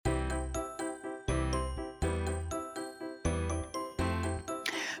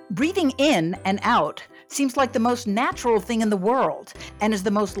Breathing in and out seems like the most natural thing in the world and is the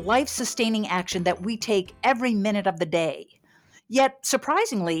most life-sustaining action that we take every minute of the day. Yet,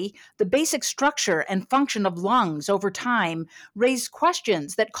 surprisingly, the basic structure and function of lungs over time raise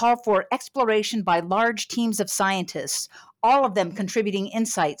questions that call for exploration by large teams of scientists, all of them contributing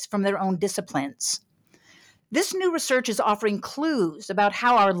insights from their own disciplines. This new research is offering clues about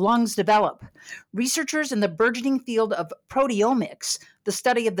how our lungs develop. Researchers in the burgeoning field of proteomics, the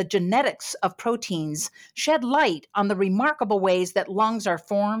study of the genetics of proteins, shed light on the remarkable ways that lungs are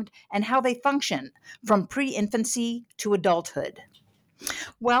formed and how they function from pre-infancy to adulthood.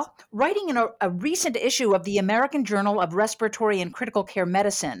 Well, writing in a recent issue of the American Journal of Respiratory and Critical Care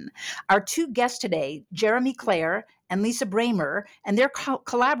Medicine, our two guests today, Jeremy Clare and Lisa Bramer, and their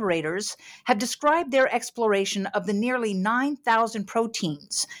collaborators have described their exploration of the nearly 9,000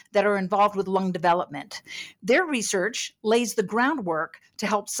 proteins that are involved with lung development. Their research lays the groundwork to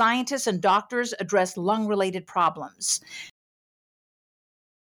help scientists and doctors address lung-related problems.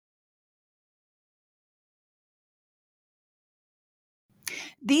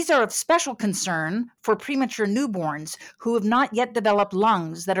 These are of special concern for premature newborns who have not yet developed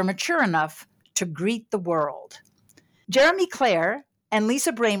lungs that are mature enough to greet the world. Jeremy Clare and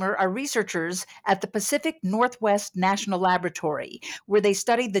Lisa Bramer are researchers at the Pacific Northwest National Laboratory, where they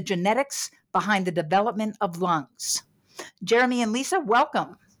studied the genetics behind the development of lungs. Jeremy and Lisa,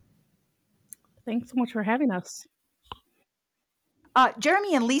 welcome. Thanks so much for having us.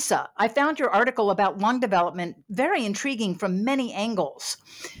 Jeremy and Lisa, I found your article about lung development very intriguing from many angles.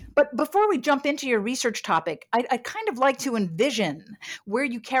 But before we jump into your research topic, I'd kind of like to envision where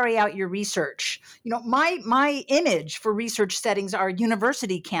you carry out your research. You know, my image for research settings are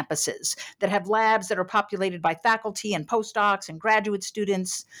university campuses that have labs that are populated by faculty and postdocs and graduate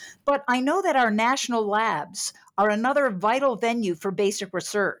students. But I know that our national labs are another vital venue for basic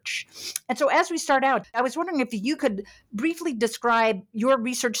research. And so as we start out, I was wondering if you could briefly describe your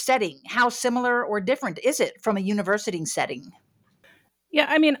research setting. How similar or different is it from a university setting? Yeah,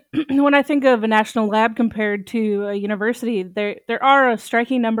 I mean, when I think of a national lab compared to a university, there are a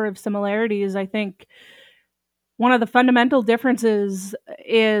striking number of similarities. I think one of the fundamental differences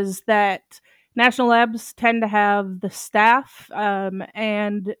is that national labs tend to have the staff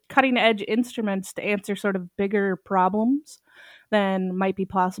and cutting edge instruments to answer sort of bigger problems than might be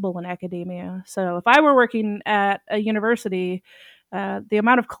possible in academia. So if I were working at a university, the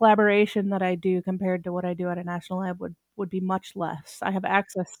amount of collaboration that I do compared to what I do at a national lab would be much less. I have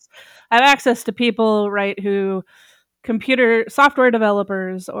access to people, right, who computer software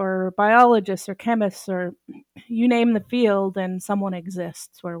developers or biologists or chemists or you name the field and someone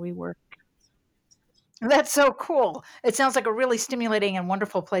exists where we work. That's so cool. It sounds like a really stimulating and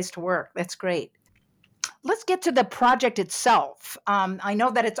wonderful place to work. That's great. Let's get to the project itself. I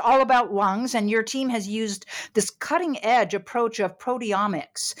know that it's all about lungs, and your team has used this cutting edge approach of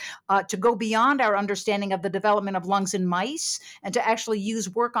proteomics to go beyond our understanding of the development of lungs in mice and to actually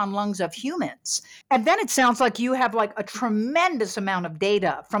use work on lungs of humans. And then it sounds like you have like a tremendous amount of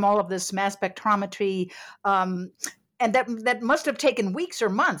data from all of this mass spectrometry. And that must have taken weeks or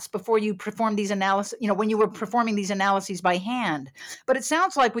months before you performed these analyses, when you were performing these analyses by hand. But it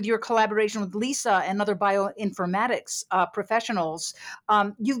sounds like with your collaboration with Lisa and other bioinformatics professionals,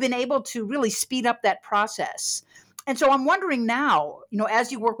 you've been able to really speed up that process. And so I'm wondering now,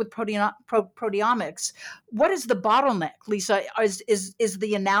 as you work with proteomics, what is the bottleneck, Lisa? Is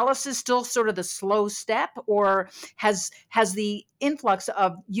the analysis still sort of the slow step, or has the influx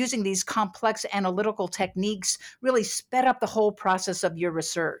of using these complex analytical techniques really sped up the whole process of your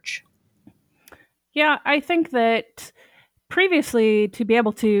research? Yeah, I think that previously, to be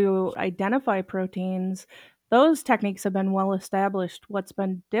able to identify proteins, those techniques have been well established. What's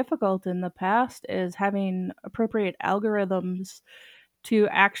been difficult in the past is having appropriate algorithms to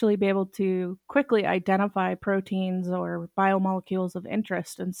actually be able to quickly identify proteins or biomolecules of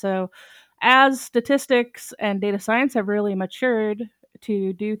interest. And so, as statistics and data science have really matured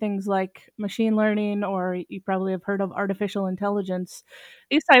to do things like machine learning, or you probably have heard of artificial intelligence,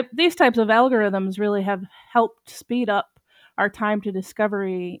 these types of algorithms really have helped speed up our time to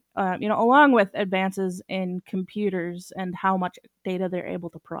discovery, along with advances in computers and how much data they're able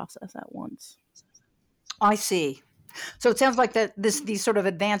to process at once. I see. So it sounds like that these sort of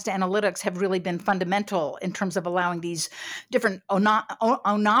advanced analytics have really been fundamental in terms of allowing these different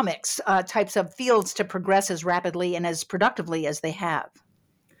onomics types of fields to progress as rapidly and as productively as they have.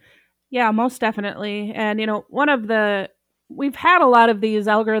 Yeah, most definitely. And, we've had a lot of these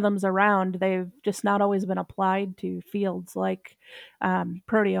algorithms around. They've just not always been applied to fields like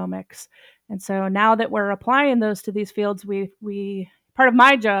proteomics. And so now that we're applying those to these fields, we part of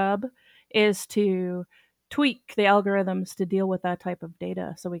my job is to tweak the algorithms to deal with that type of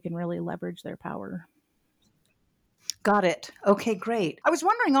data so we can really leverage their power. Got it. Okay, great. I was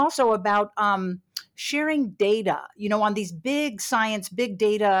wondering also about sharing data, on these big science, big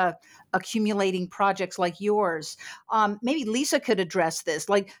data accumulating projects like yours. Maybe Lisa could address this.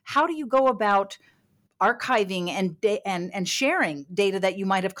 Like, how do you go about archiving and sharing data that you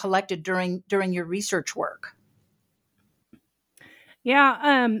might have collected during your research work?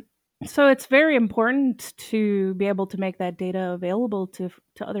 Yeah, so it's very important to be able to make that data available to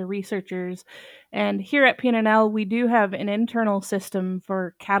other researchers. And here at PNNL, we do have an internal system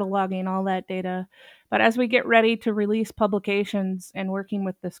for cataloging all that data. But as we get ready to release publications and working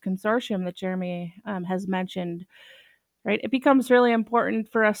with this consortium that Jeremy has mentioned, right, it becomes really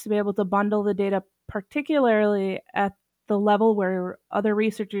important for us to be able to bundle the data, particularly at the level where other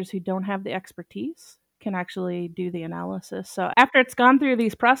researchers who don't have the expertise can actually do the analysis. So after it's gone through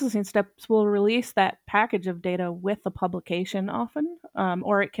these processing steps, we'll release that package of data with the publication often,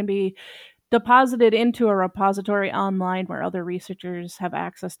 or it can be deposited into a repository online where other researchers have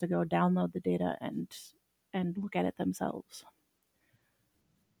access to go download the data and look at it themselves.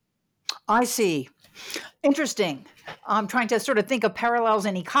 I see. Interesting. I'm trying to sort of think of parallels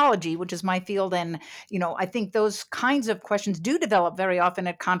in ecology, which is my field. And, I think those kinds of questions do develop very often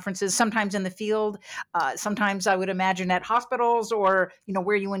at conferences, sometimes in the field, sometimes I would imagine at hospitals or,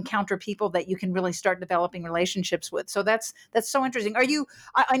 where you encounter people that you can really start developing relationships with. So that's so interesting.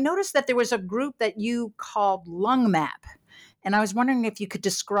 I noticed that there was a group that you called Lung Map. And I was wondering if you could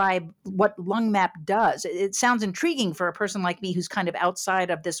describe what Lung Map does. It sounds intriguing for a person like me who's kind of outside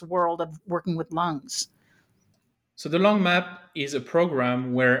of this world of working with lungs. So the Lung Map is a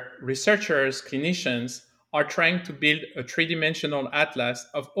program where researchers, clinicians are trying to build a three-dimensional atlas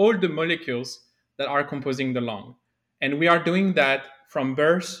of all the molecules that are composing the lung. And we are doing that from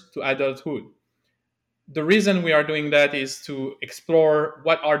birth to adulthood. The reason we are doing that is to explore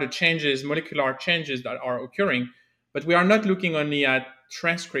what are the changes, molecular changes that are occurring, but we are not looking only at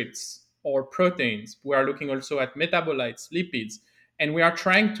transcripts or proteins. We are looking also at metabolites, lipids, and we are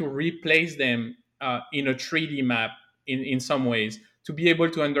trying to replace them in a 3D map in some ways to be able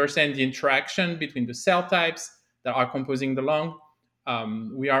to understand the interaction between the cell types that are composing the lung.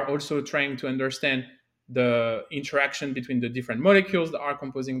 We are also trying to understand the interaction between the different molecules that are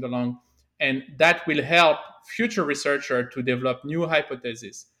composing the lung. And that will help future researchers to develop new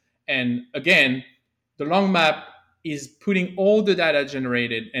hypotheses. And again, the Lung Map is putting all the data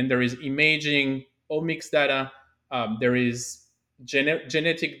generated, and there is imaging, omics data, there is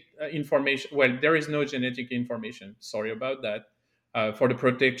genetic information. Well, there is no genetic information. Sorry about that. For the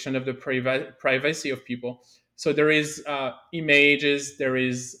protection of the privacy of people. So there is images, there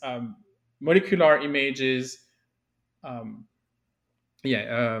is molecular images, omics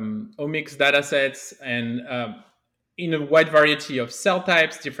datasets, and in a wide variety of cell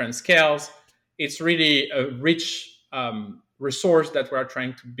types, different scales. It's really a rich resource that we are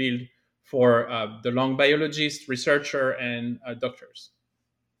trying to build for the lung biologists, researcher, and doctors.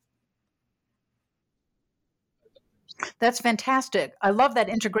 That's fantastic. I love that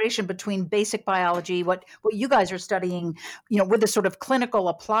integration between basic biology, what you guys are studying, with a sort of clinical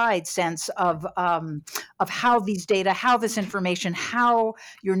applied sense of how these data, how this information, how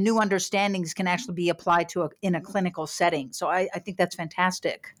your new understandings can actually be applied in a clinical setting. So I think that's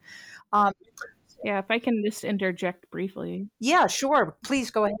fantastic. Yeah, if I can just interject briefly. Yeah, sure. Please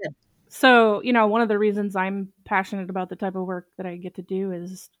go ahead. So, one of the reasons I'm passionate about the type of work that I get to do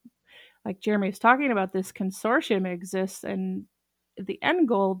is, like Jeremy was talking about, this consortium exists, and the end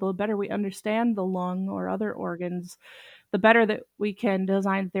goal, the better we understand the lung or other organs, the better that we can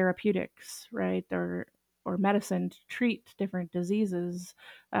design therapeutics, right, or medicine to treat different diseases.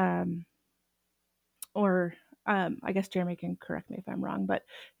 I guess Jeremy can correct me if I'm wrong, but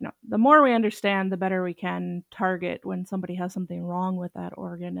the more we understand, the better we can target when somebody has something wrong with that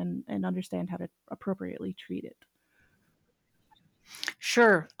organ and understand how to appropriately treat it.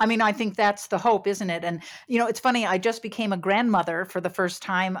 Sure. I mean, I think that's the hope, isn't it? And, it's funny, I just became a grandmother for the first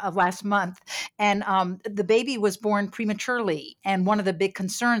time of last month, and the baby was born prematurely. And one of the big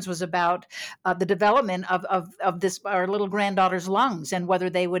concerns was about the development of this, our little granddaughter's lungs, and whether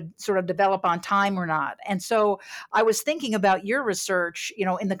they would sort of develop on time or not. And so I was thinking about your research,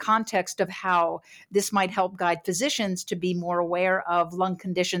 in the context of how this might help guide physicians to be more aware of lung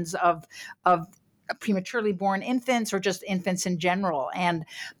conditions of prematurely born infants or just infants in general, and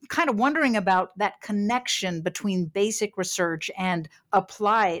kind of wondering about that connection between basic research and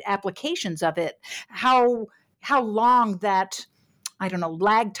applied applications of it, how long that, I don't know,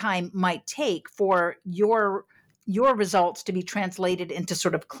 lag time might take for your your results to be translated into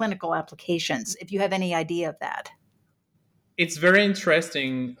sort of clinical applications, if you have any idea of that? It's very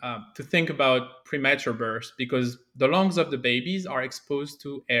interesting to think about premature births because the lungs of the babies are exposed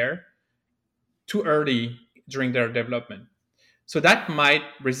to air too early during their development. So that might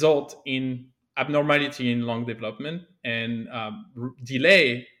result in abnormality in lung development and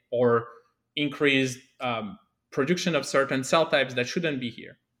delay or increased production of certain cell types that shouldn't be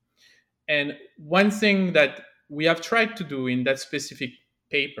here. And one thing that we have tried to do in that specific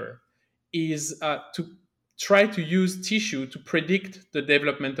paper is to try to use tissue to predict the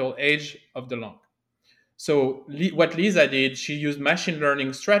developmental age of the lung. So what Lisa did, she used machine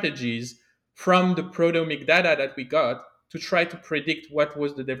learning strategies from the proteomic data that we got to try to predict what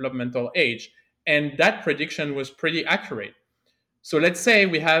was the developmental age. And that prediction was pretty accurate. So let's say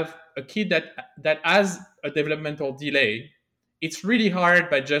we have a kid that has a developmental delay. It's really hard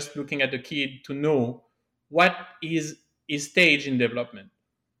by just looking at the kid to know what is his stage in development.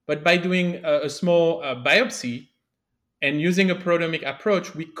 But by doing a small biopsy and using a proteomic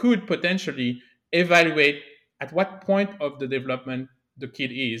approach, we could potentially evaluate at what point of the development the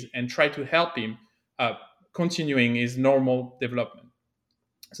kid is and try to help him uh, continuing his normal development.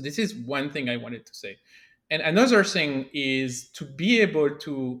 So this is one thing I wanted to say. And another thing is to be able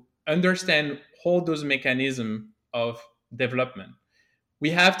to understand all those mechanisms of development.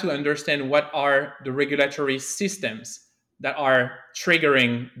 We have to understand what are the regulatory systems that are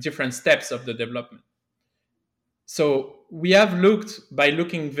triggering different steps of the development. So we have looked by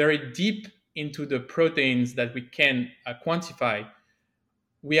looking very deep into the proteins that we can quantify.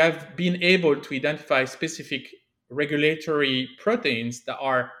 We have been able to identify specific regulatory proteins that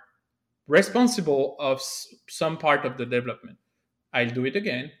are responsible of some part of the development. I'll do it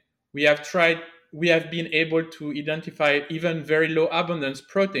again. We have been able to identify even very low abundance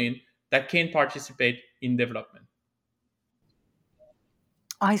protein that can participate in development.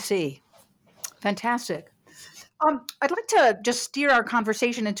 I see. Fantastic. I'd like to just steer our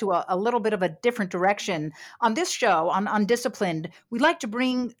conversation into a little bit of a different direction. On this show, on Undisciplined, we like to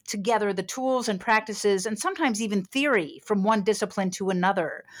bring together the tools and practices and sometimes even theory from one discipline to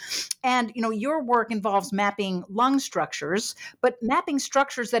another. And, your work involves mapping lung structures, but mapping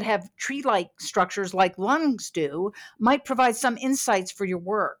structures that have tree-like structures like lungs do might provide some insights for your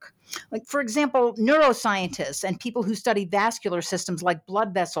work. Like, for example, neuroscientists and people who study vascular systems like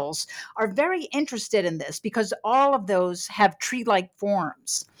blood vessels are very interested in this because all of those have tree-like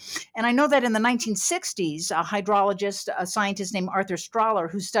forms. And I know that in the 1960s, a hydrologist, a scientist named Arthur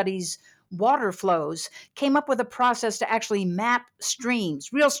Strahler, who studies water flows, came up with a process to actually map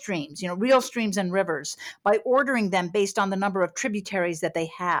streams, real streams and rivers, by ordering them based on the number of tributaries that they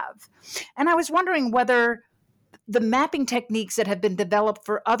have. And I was wondering whether the mapping techniques that have been developed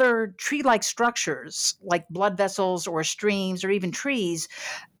for other tree-like structures, like blood vessels or streams or even trees,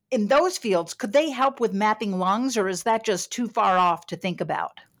 in those fields, could they help with mapping lungs, or is that just too far off to think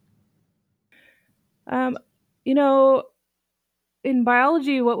about? You know, in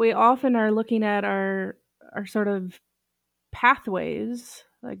biology, what we often are looking at are sort of pathways,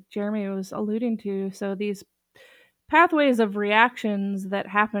 like Jeremy was alluding to. So these pathways of reactions that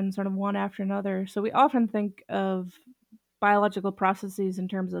happen sort of one after another. So we often think of biological processes in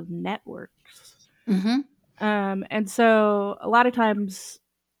terms of networks. Mm-hmm. And so a lot of times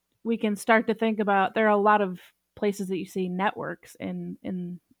we can start to think about, there are a lot of places that you see networks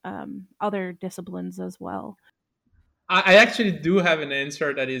in other disciplines as well. I actually do have an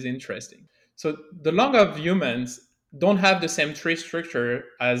answer that is interesting. So the lung of humans don't have the same tree structure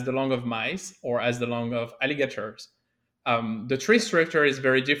as the lung of mice or as the lung of alligators. The tree structure is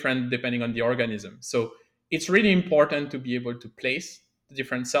very different depending on the organism. So it's really important to be able to place the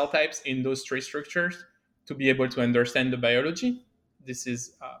different cell types in those tree structures to be able to understand the biology. This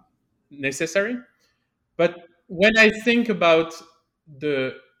is necessary. But when I think about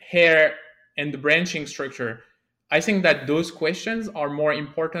the hair and the branching structure, I think that those questions are more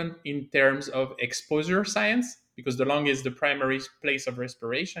important in terms of exposure science because the lung is the primary place of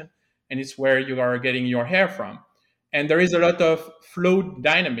respiration and it's where you are getting your hair from. And there is a lot of flow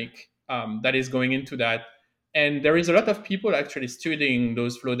dynamic that is going into that. And there is a lot of people actually studying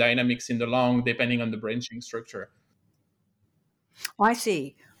those flow dynamics in the lung depending on the branching structure. Oh, I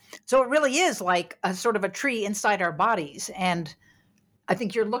see. So it really is like a sort of a tree inside our bodies. And I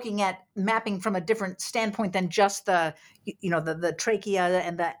think you're looking at mapping from a different standpoint than just the trachea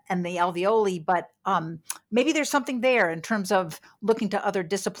and the alveoli, but maybe there's something there in terms of looking to other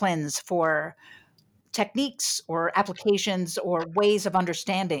disciplines for techniques or applications or ways of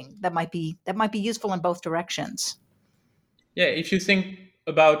understanding that might be useful in both directions. Yeah, if you think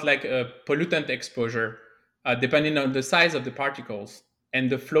about like a pollutant exposure, Depending on the size of the particles and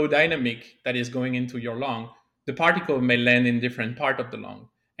the flow dynamic that is going into your lung, the particle may land in different part of the lung.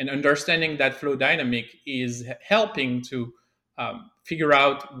 And understanding that flow dynamic is helping to figure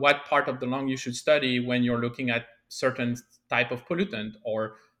out what part of the lung you should study when you're looking at certain type of pollutant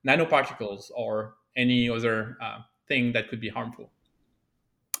or nanoparticles or any other thing that could be harmful.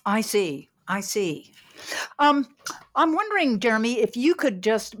 I see. I see. Um, I'm wondering, Jeremy, if you could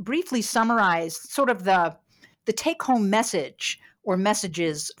just briefly summarize sort of the take home message or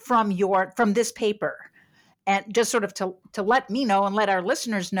messages from this paper, and just sort of to let me know and let our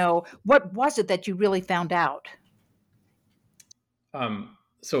listeners know, what was it that you really found out?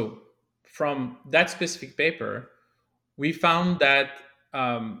 So from that specific paper, we found that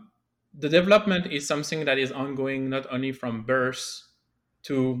the development is something that is ongoing not only from birth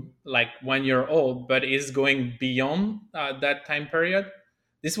to like 1 year old, but is going beyond that time period.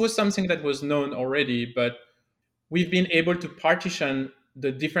 This was something that was known already, but we've been able to partition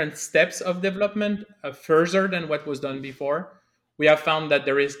the different steps of development further than what was done before. We have found that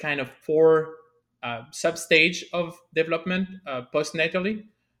there is kind of four substage of development postnatally.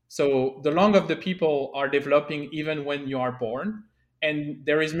 So the lung of the people are developing even when you are born, and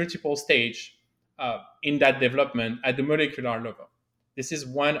there is multiple stage in that development at the molecular level. This is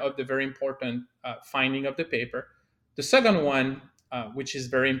one of the very important finding of the paper. The second one, which is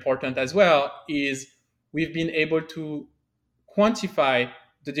very important as well, is we've been able to quantify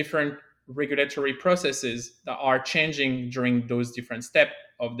the different regulatory processes that are changing during those different steps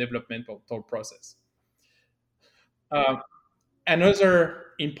of developmental process. Uh, Another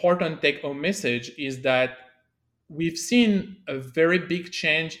important take-home message is that we've seen a very big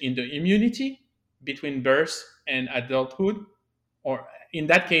change in the immunity between birth and adulthood, or in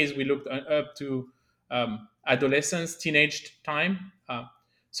that case, we looked up to adolescence, teenage time.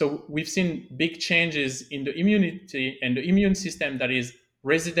 So we've seen big changes in the immunity and the immune system that is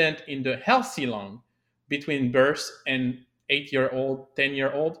resident in the healthy lung between birth and 8-year-old,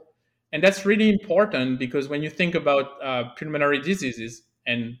 10-year-old. And that's really important because when you think about pulmonary diseases,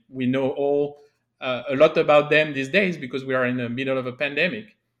 and we know all a lot about them these days because we are in the middle of a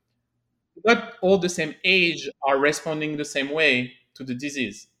pandemic, not all the same age are responding the same way to the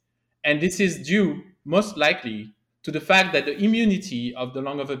disease. And this is due most likely to the fact that the immunity of the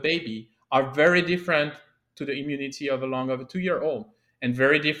lung of a baby are very different to the immunity of a lung of a 2-year-old, and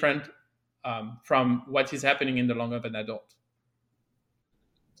very different from what is happening in the lung of an adult.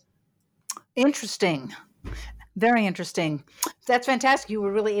 Interesting. Very interesting. That's fantastic. You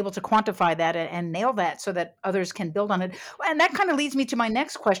were really able to quantify that and nail that so that others can build on it. And that kind of leads me to my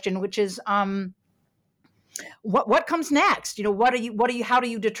next question, which is, what comes next? How do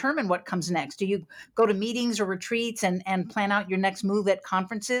you determine what comes next? Do you go to meetings or retreats and plan out your next move at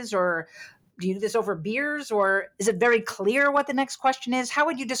conferences, or do you do this over beers, or is it very clear what the next question is? How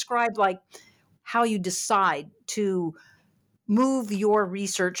would you describe how you decide to move your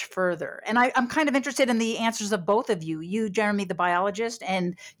research further? And I'm kind of interested in the answers of both of you. You, Jeremy, the biologist,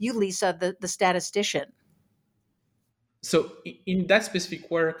 and you, Lisa, the statistician. So in that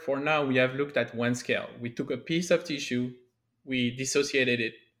specific work, for now, we have looked at one scale. We took a piece of tissue, we dissociated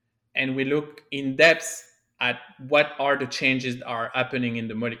it, and we look in depth at what are the changes that are happening in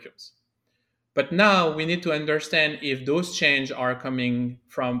the molecules. But now we need to understand if those changes are coming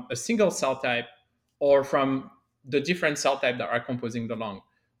from a single cell type or from the different cell types that are composing the lung.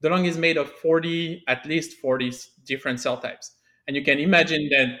 The lung is made of at least 40 different cell types. And you can imagine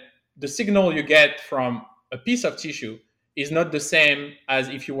that the signal you get from a piece of tissue is not the same as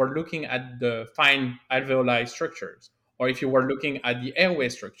if you were looking at the fine alveoli structures or if you were looking at the airway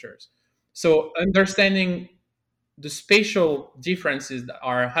structures. So understanding the spatial differences that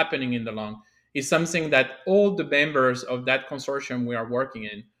are happening in the lung is something that all the members of that consortium we are working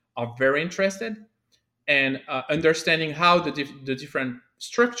in are very interested in, and understanding how the different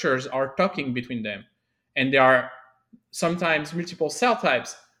structures are talking between them. And there are sometimes multiple cell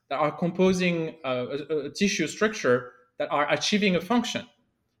types that are composing a tissue structure that are achieving a function.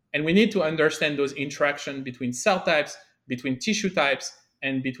 And we need to understand those interactions between cell types, between tissue types,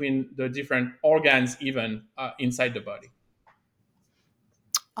 and between the different organs even inside the body.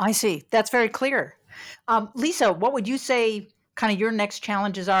 I see. That's very clear. Lisa, what would you say kind of your next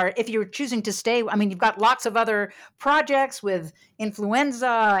challenges are if you're choosing to stay? I mean, you've got lots of other projects with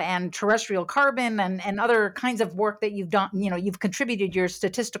influenza and terrestrial carbon and other kinds of work that you've done, you've contributed your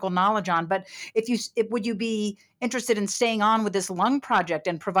statistical knowledge on. But would you be interested in staying on with this lung project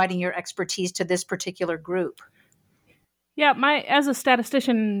and providing your expertise to this particular group? Yeah, as a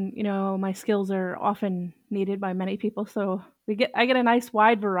statistician, my skills are often needed by many people. So I get a nice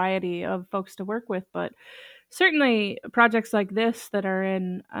wide variety of folks to work with, but certainly projects like this that are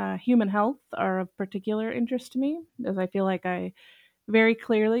in human health are of particular interest to me, as I feel like I very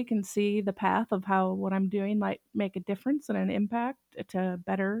clearly can see the path of how what I'm doing might make a difference and an impact to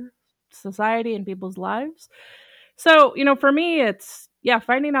better society and people's lives. So, for me, it's, yeah,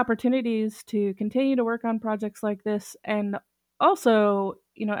 finding opportunities to continue to work on projects like this. And also,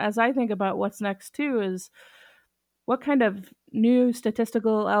 as I think about what's next too, is what kind of new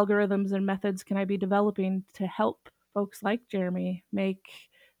statistical algorithms and methods can I be developing to help folks like Jeremy make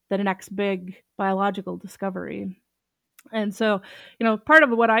the next big biological discovery? And so, part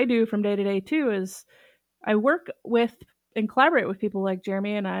of what I do from day to day too is I work with and collaborate with people like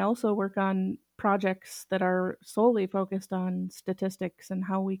Jeremy, and I also work on projects that are solely focused on statistics and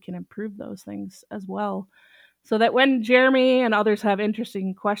how we can improve those things as well. So that when Jeremy and others have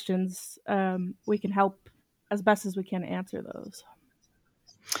interesting questions, we can help as best as we can answer those.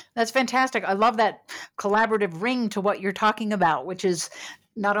 That's fantastic. I love that collaborative ring to what you're talking about, which is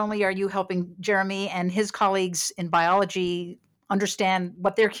not only are you helping Jeremy and his colleagues in biology understand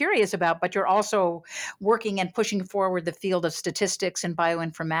what they're curious about, but you're also working and pushing forward the field of statistics and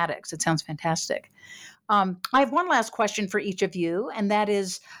bioinformatics. It sounds fantastic. I have one last question for each of you, and that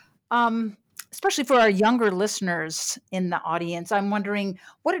is, especially for our younger listeners in the audience, I'm wondering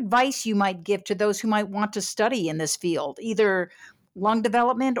what advice you might give to those who might want to study in this field, either lung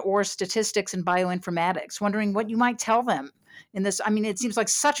development or statistics and bioinformatics, wondering what you might tell them in this. I mean, it seems like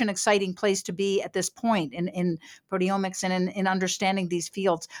such an exciting place to be at this point in proteomics and in understanding these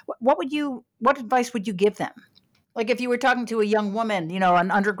fields. What advice would you give them? Like if you were talking to a young woman,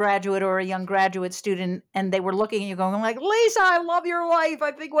 an undergraduate or a young graduate student, and they were looking at you going like, Lisa, I love your life.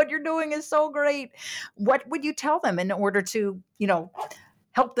 I think what you're doing is so great. What would you tell them in order to,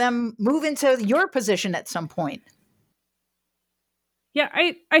 help them move into your position at some point? Yeah,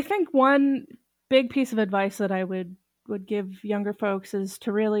 I think one big piece of advice that I would give younger folks is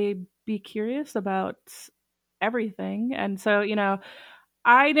to really be curious about everything. And so,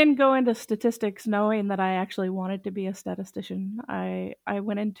 I didn't go into statistics knowing that I actually wanted to be a statistician. I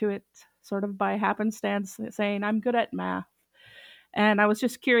went into it sort of by happenstance, saying I'm good at math. And I was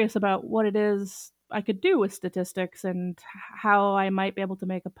just curious about what it is I could do with statistics and how I might be able to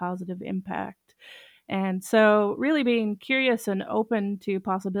make a positive impact. And so really being curious and open to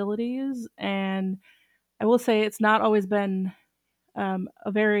possibilities. And I will say it's not always been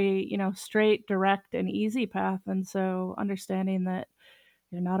a very, straight, direct, and easy path. And so understanding that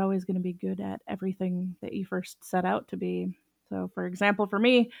you're not always going to be good at everything that you first set out to be. So, for example, for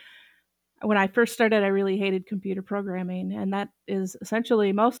me, when I first started, I really hated computer programming, and that is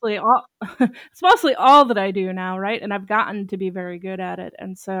essentially mostly all. It's mostly all that I do now, right? And I've gotten to be very good at it.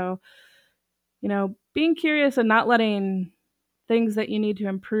 And so, being curious and not letting things that you need to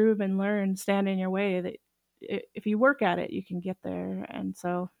improve and learn stand in your way. That if you work at it, you can get there. And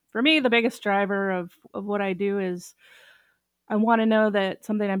so, for me, the biggest driver of what I do is I want to know that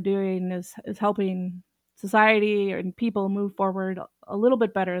something I'm doing is helping society and people move forward a little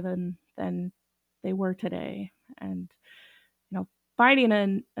bit better than they were today. And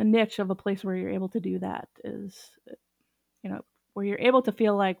finding a niche of a place where you're able to do that is, where you're able to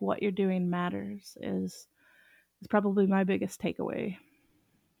feel like what you're doing matters is probably my biggest takeaway.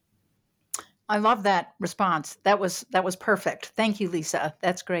 I love that response. That was perfect. Thank you, Lisa.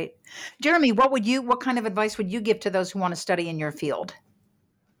 That's great. Jeremy, what kind of advice would you give to those who want to study in your field?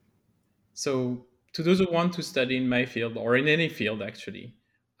 So to those who want to study in my field or in any field, actually,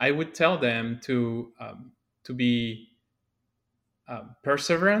 I would tell them to be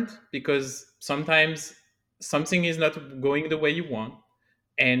perseverant, because sometimes something is not going the way you want,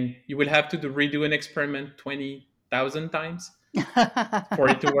 and you will have to redo an experiment 20,000 times for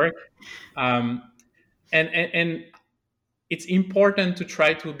it to work. And it's important to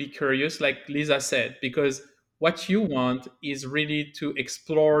try to be curious, like Lisa said, because what you want is really to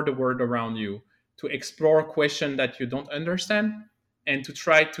explore the world around you, to explore questions that you don't understand, and to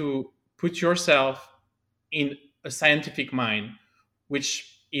try to put yourself in a scientific mind,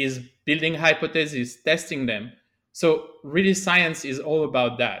 which is building hypotheses, testing them. So really science is all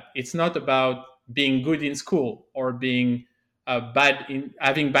about that. It's not about being good in school or being bad in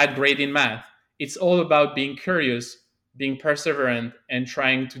having bad grade in math. It's all about being curious, being perseverant, and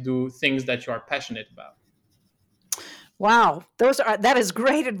trying to do things that you are passionate about. Wow, that is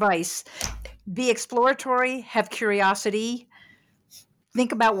great advice. Be exploratory, have curiosity,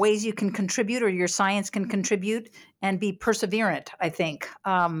 think about ways you can contribute or your science can contribute, and be perseverant, I think.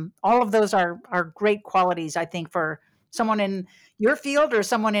 All of those are great qualities, I think, for someone in your field or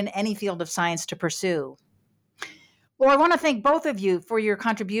someone in any field of science to pursue. Well, I want to thank both of you for your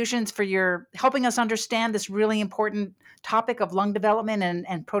contributions, for your helping us understand this really important topic of lung development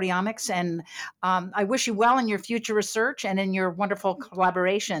and proteomics. And I wish you well in your future research and in your wonderful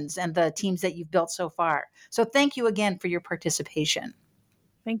collaborations and the teams that you've built so far. So thank you again for your participation.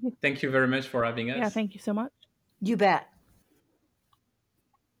 Thank you. Thank you very much for having us. Yeah, thank you so much. You bet.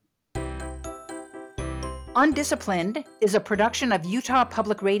 UnDisciplined is a production of Utah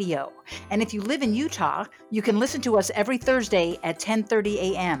Public Radio, and if you live in Utah, you can listen to us every Thursday at 10:30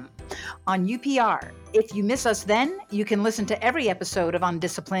 a.m. on UPR. If you miss us then, you can listen to every episode of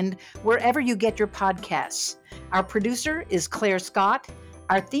UnDisciplined wherever you get your podcasts. Our producer is Claire Scott.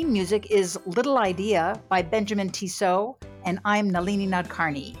 Our theme music is Little Idea by Benjamin Tissot, and I'm Nalini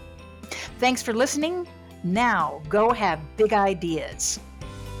Nadkarni. Thanks for listening. Now go have big ideas.